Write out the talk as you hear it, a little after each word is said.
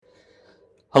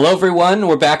Hello, everyone.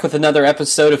 We're back with another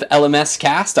episode of LMS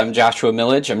Cast. I'm Joshua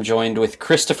Millage. I'm joined with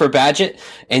Christopher Badgett,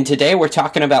 and today we're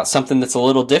talking about something that's a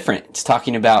little different. It's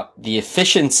talking about the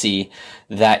efficiency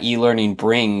that e-learning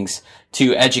brings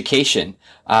to education.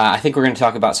 I think we're going to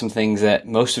talk about some things that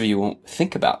most of you won't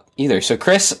think about either. So,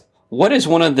 Chris, what is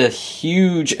one of the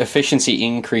huge efficiency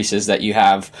increases that you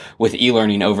have with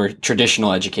e-learning over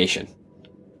traditional education?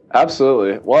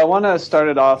 Absolutely. Well, I want to start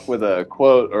it off with a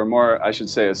quote, or more, I should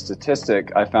say, a statistic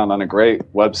I found on a great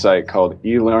website called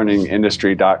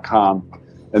elearningindustry.com.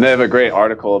 And they have a great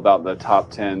article about the top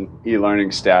 10 e-learning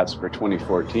stats for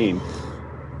 2014.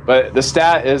 But the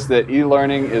stat is that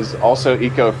e-learning is also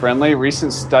eco-friendly.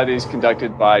 Recent studies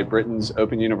conducted by Britain's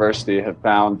Open University have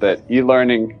found that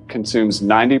e-learning consumes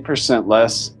 90%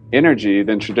 less energy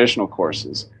than traditional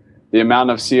courses. The amount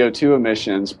of CO2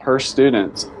 emissions per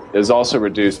student is also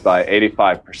reduced by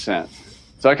 85%.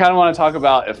 So I kind of want to talk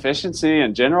about efficiency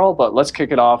in general, but let's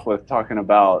kick it off with talking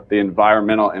about the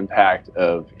environmental impact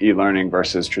of e-learning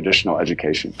versus traditional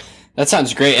education. That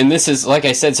sounds great. And this is, like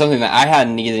I said, something that I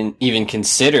hadn't even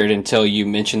considered until you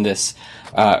mentioned this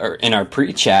in our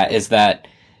pre-chat, is that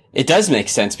it does make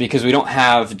sense because we don't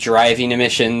have driving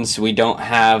emissions. We don't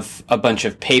have a bunch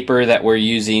of paper that we're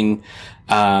using.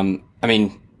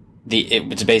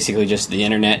 It's basically just the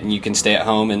internet, and you can stay at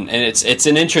home, and it's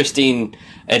an interesting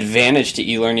advantage to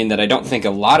e-learning that I don't think a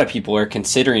lot of people are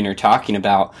considering or talking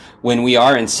about when we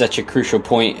are in such a crucial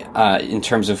point in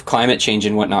terms of climate change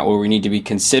and whatnot, where we need to be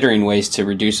considering ways to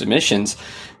reduce emissions.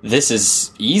 This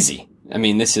is easy. I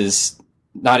mean, this is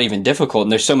not even difficult.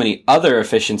 And there's so many other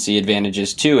efficiency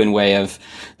advantages too, in way of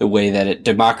the way that it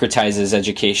democratizes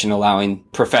education, allowing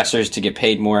professors to get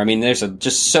paid more. I mean, there's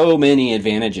just so many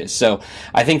advantages. So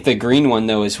I think the green one,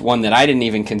 though, is one that I didn't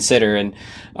even consider, and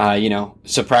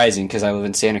surprising because I live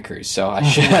in Santa Cruz. So I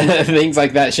should, things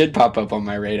like that should pop up on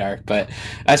my radar. But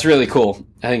that's really cool.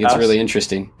 I think it's really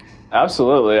interesting.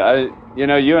 Absolutely.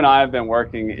 You and I have been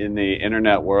working in the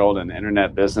internet world and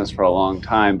internet business for a long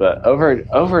time, but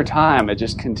over time, it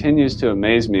just continues to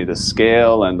amaze me, the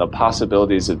scale and the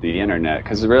possibilities of the internet.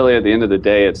 Because really, at the end of the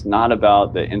day, it's not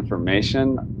about the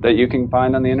information that you can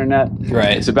find on the internet.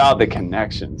 Right. It's about the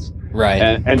connections. Right.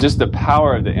 And just the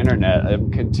power of the internet.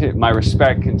 My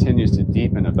respect continues to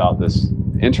deepen about this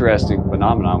interesting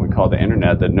phenomenon we call the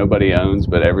internet that nobody owns,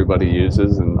 but everybody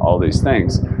uses, and all these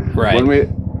things. Right.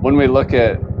 When we look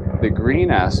at the green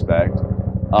aspect,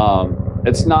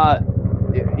 it's not,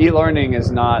 e-learning is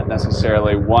not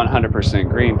necessarily 100%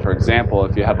 green. For example,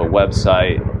 if you have a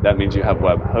website, that means you have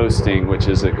web hosting, which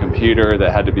is a computer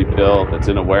that had to be built, that's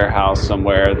in a warehouse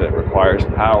somewhere that requires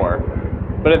power.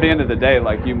 But at the end of the day,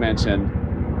 like you mentioned,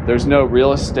 there's no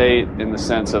real estate in the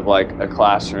sense of like a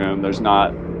classroom. There's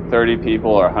not 30 people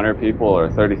or 100 people or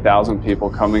 30,000 people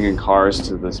coming in cars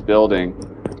to this building,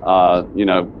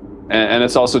 And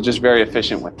it's also just very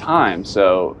efficient with time.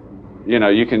 So,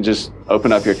 you can just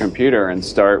open up your computer and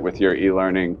start with your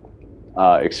e-learning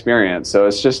experience. So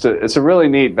it's a really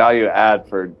neat value add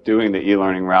for doing the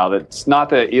e-learning route. It's not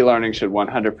that e-learning should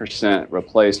 100%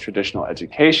 replace traditional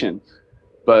education,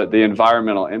 but the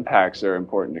environmental impacts are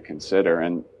important to consider.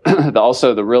 And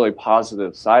also the really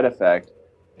positive side effect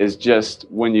is just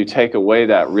when you take away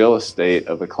that real estate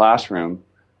of the classroom,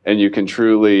 and you can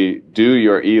truly do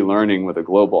your e-learning with a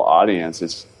global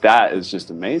audience, that is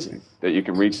just amazing that you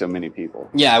can reach so many people.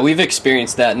 Yeah, we've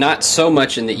experienced that, not so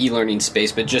much in the e-learning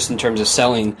space, but just in terms of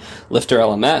selling Lifter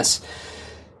LMS.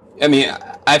 I mean,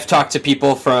 I've talked to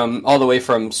people from all the way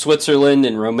from Switzerland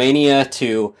and Romania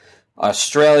to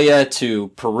Australia to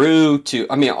Peru to,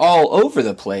 all over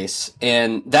the place.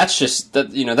 And that's just,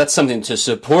 that's something to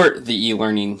support the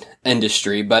e-learning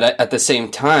industry. But at the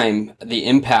same time, the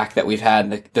impact that we've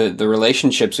had, the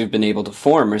relationships we've been able to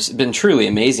form has been truly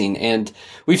amazing. And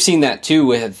we've seen that too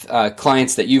with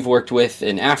clients that you've worked with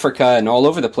in Africa and all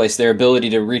over the place, their ability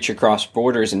to reach across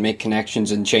borders and make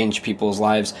connections and change people's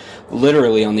lives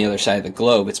literally on the other side of the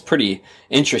globe. It's pretty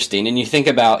interesting. And you think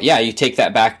about, you take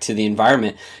that back to the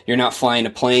environment. You're not flying a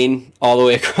plane all the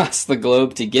way across the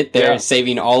globe to get there,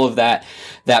 saving all of that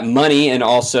money, and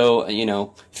also,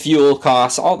 fuel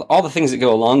costs, all the things that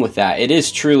go along with that. It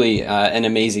is truly an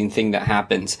amazing thing that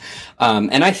happens.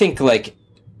 And I think, like,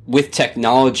 with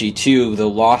technology too, the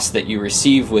loss that you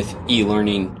receive with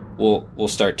e-learning will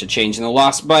start to change. And the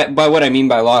loss, by what I mean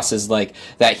by loss, is like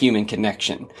that human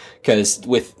connection. Because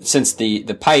since the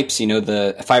pipes,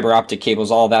 the fiber optic cables,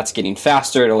 all that's getting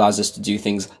faster, it allows us to do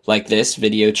things like this,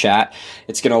 video chat.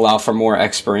 It's going to allow for more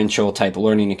experiential type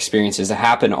learning experiences to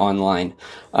happen online.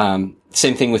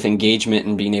 same thing with engagement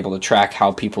and being able to track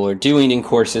how people are doing in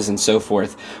courses and so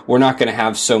forth. We're not going to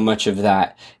have so much of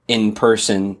that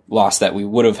in-person loss that we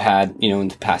would have had, in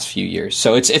the past few years.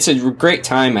 So it's a great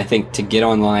time, I think, to get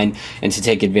online and to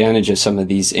take advantage of some of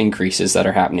these increases that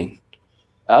are happening.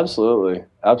 Absolutely.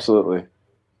 Absolutely.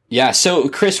 Yeah. So,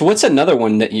 Chris, what's another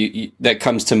one that that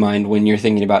comes to mind when you're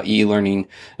thinking about e-learning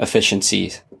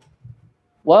efficiencies?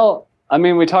 Well, I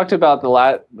mean, we talked about the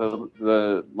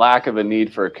lack of a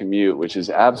need for a commute, which is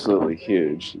absolutely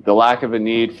huge. The lack of a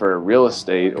need for real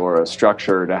estate or a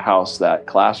structure to house that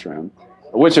classroom,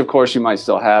 which, of course, you might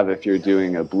still have if you're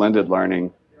doing a blended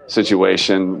learning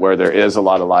situation where there is a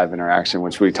lot of live interaction,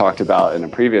 which we talked about in a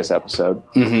previous episode.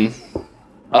 Mm-hmm.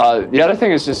 The other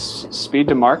thing is just speed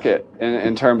to market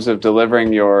in terms of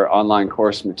delivering your online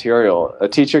course material. A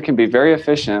teacher can be very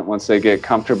efficient once they get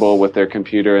comfortable with their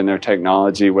computer and their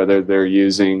technology, whether they're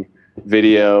using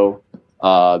video,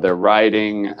 they're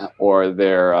writing, or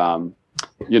they're,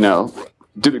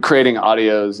 creating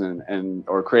audios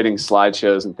or creating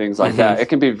slideshows and things like that. It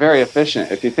can be very efficient.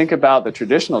 If you think about the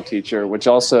traditional teacher, which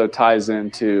also ties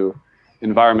into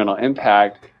environmental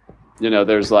impact,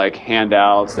 there's like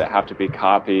handouts that have to be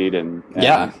copied and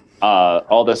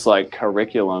all this like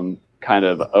curriculum kind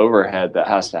of overhead that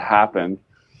has to happen.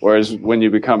 Whereas when you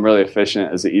become really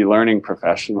efficient as an e-learning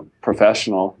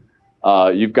professional,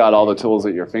 you've got all the tools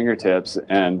at your fingertips,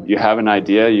 and you have an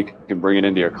idea, you can bring it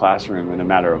into your classroom in a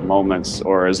matter of moments,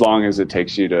 or as long as it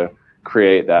takes you to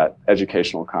create that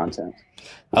educational content.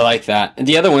 I like that. And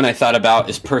the other one I thought about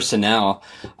is personnel.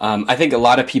 I think a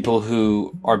lot of people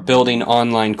who are building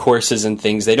online courses and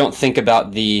things, they don't think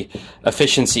about the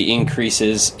efficiency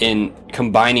increases in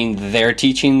combining their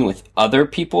teaching with other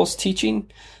people's teaching.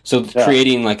 So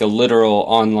creating like a literal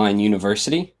online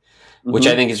university, which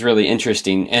I think is really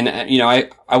interesting. And,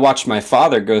 I watched my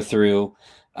father go through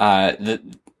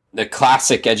the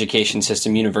classic education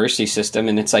system, university system.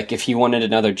 And it's like, if he wanted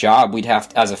another job, we'd have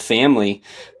to, as a family,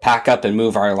 pack up and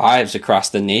move our lives across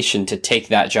the nation to take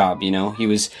that job. He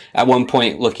was at one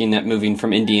point looking at moving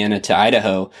from Indiana to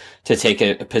Idaho to take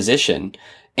a position.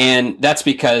 And that's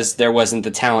because there wasn't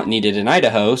the talent needed in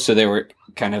Idaho. So they were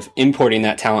kind of importing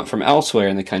that talent from elsewhere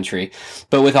in the country.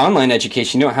 But with online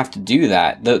education, you don't have to do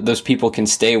that. Those people can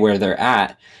stay where they're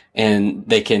at, and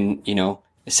they can,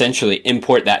 essentially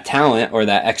import that talent or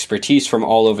that expertise from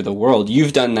all over the world.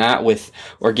 You've done that with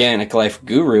Organic Life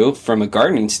Guru from a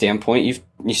gardening standpoint.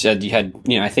 You said you had,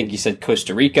 I think you said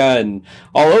Costa Rica and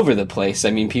all over the place.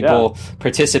 I mean, people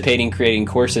participating, creating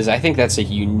courses. I think that's a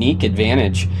unique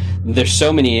advantage. There's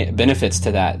so many benefits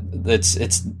to that.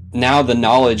 It's now the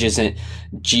knowledge isn't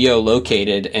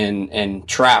geolocated and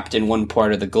trapped in one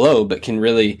part of the globe, but can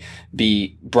really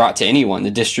be brought to anyone.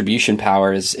 The distribution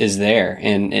power is there,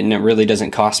 and it really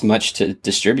doesn't cost much to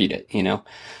distribute it,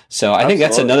 So I think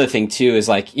that's another thing too, is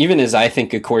like, even as I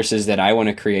think of courses that I want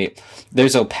to create,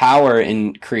 there's a power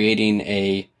in creating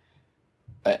a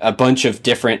bunch of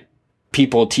different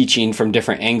people teaching from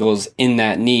different angles in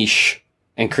that niche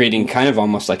and creating kind of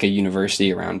almost like a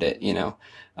university around it,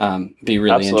 be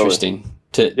really interesting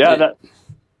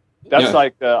that's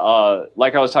like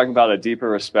like I was talking about, a deeper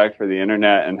respect for the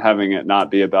internet and having it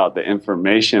not be about the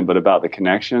information, but about the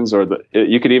connections, or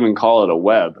you could even call it a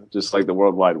web, just like the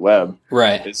World Wide Web.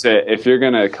 Right. It's if you're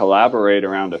going to collaborate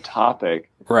around a topic,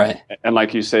 right, and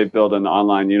like you say, build an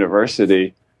online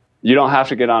university, you don't have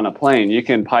to get on a plane. You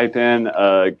can pipe in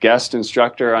a guest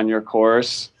instructor on your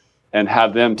course and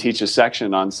have them teach a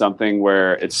section on something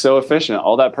where it's so efficient.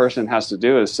 All that person has to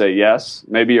do is say yes.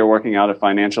 Maybe you're working out a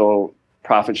financial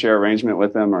profit share arrangement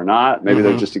with them or not. Maybe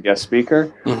they're just a guest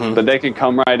speaker, but they can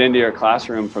come right into your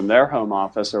classroom from their home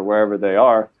office or wherever they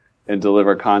are and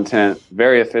deliver content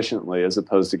very efficiently, as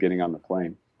opposed to getting on the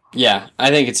plane. Yeah, I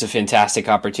think it's a fantastic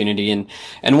opportunity,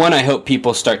 and one I hope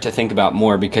people start to think about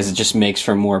more, because it just makes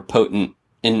for more potent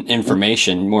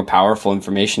information, more powerful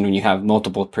information when you have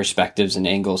multiple perspectives and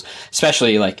angles,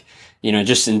 especially like,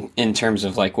 just in terms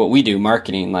of like what we do,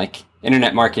 marketing, like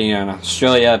internet marketing in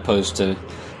Australia opposed to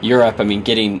Europe. I mean,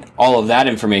 getting all of that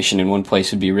information in one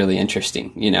place would be really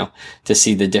interesting, to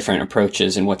see the different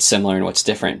approaches and what's similar and what's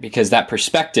different, because that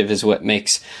perspective is what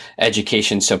makes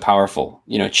education so powerful,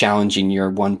 challenging your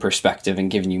one perspective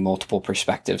and giving you multiple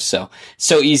perspectives.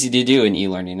 So easy to do in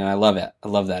e-learning, and I love it. I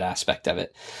love that aspect of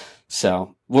it.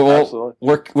 So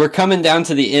we're coming down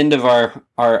to the end of our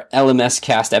LMS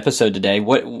Cast episode today.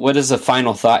 What is the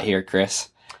final thought here, Chris?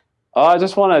 I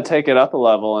just want to take it up a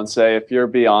level and say, if you're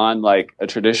beyond like a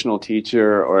traditional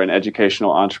teacher or an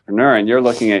educational entrepreneur, and you're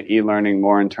looking at e-learning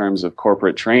more in terms of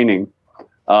corporate training,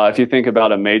 if you think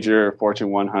about a major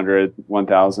Fortune 100,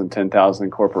 1,000,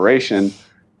 10,000 corporation,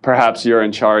 perhaps you're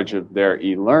in charge of their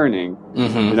e-learning.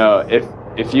 You know,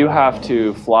 if you have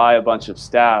to fly a bunch of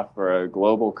staff for a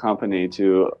global company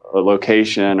to a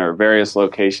location or various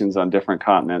locations on different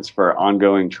continents for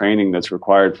ongoing training that's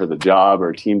required for the job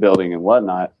or team building and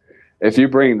whatnot, if you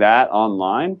bring that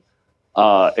online,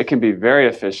 it can be very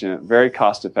efficient, very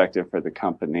cost effective for the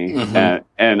company,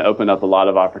 and open up a lot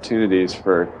of opportunities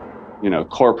for, you know,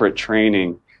 corporate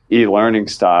training, e-learning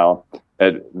style,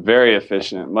 at very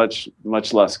efficient, much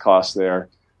less cost there.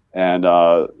 And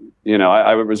you know,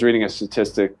 I was reading a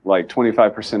statistic like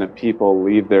 25% of people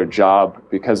leave their job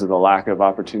because of the lack of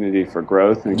opportunity for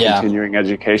growth and continuing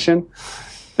education.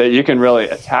 That you can really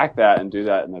attack that and do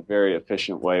that in a very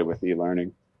efficient way with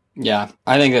e-learning. Yeah,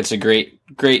 I think that's a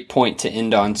great point to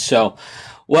end on. So,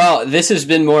 well, this has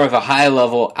been more of a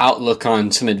high-level outlook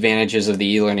on some advantages of the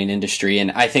e-learning industry,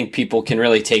 and I think people can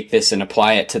really take this and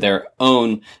apply it to their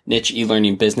own niche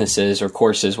e-learning businesses or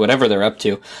courses, whatever they're up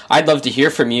to. I'd love to hear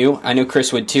from you. I know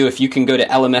Chris would too. If you can go to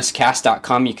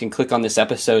lmscast.com, you can click on this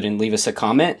episode and leave us a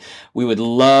comment. We would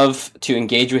love to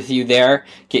engage with you there,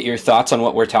 get your thoughts on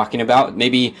what we're talking about.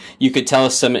 Maybe you could tell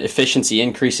us some efficiency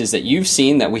increases that you've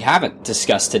seen that we haven't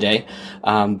discussed today,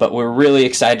 but we're really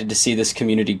excited to see this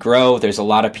community grow. There's a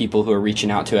lot of people who are reaching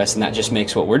out to us, and that just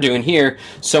makes what we're doing here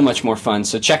so much more fun.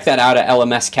 So check that out at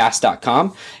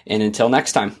lmscast.com. And until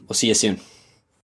next time, we'll see you soon.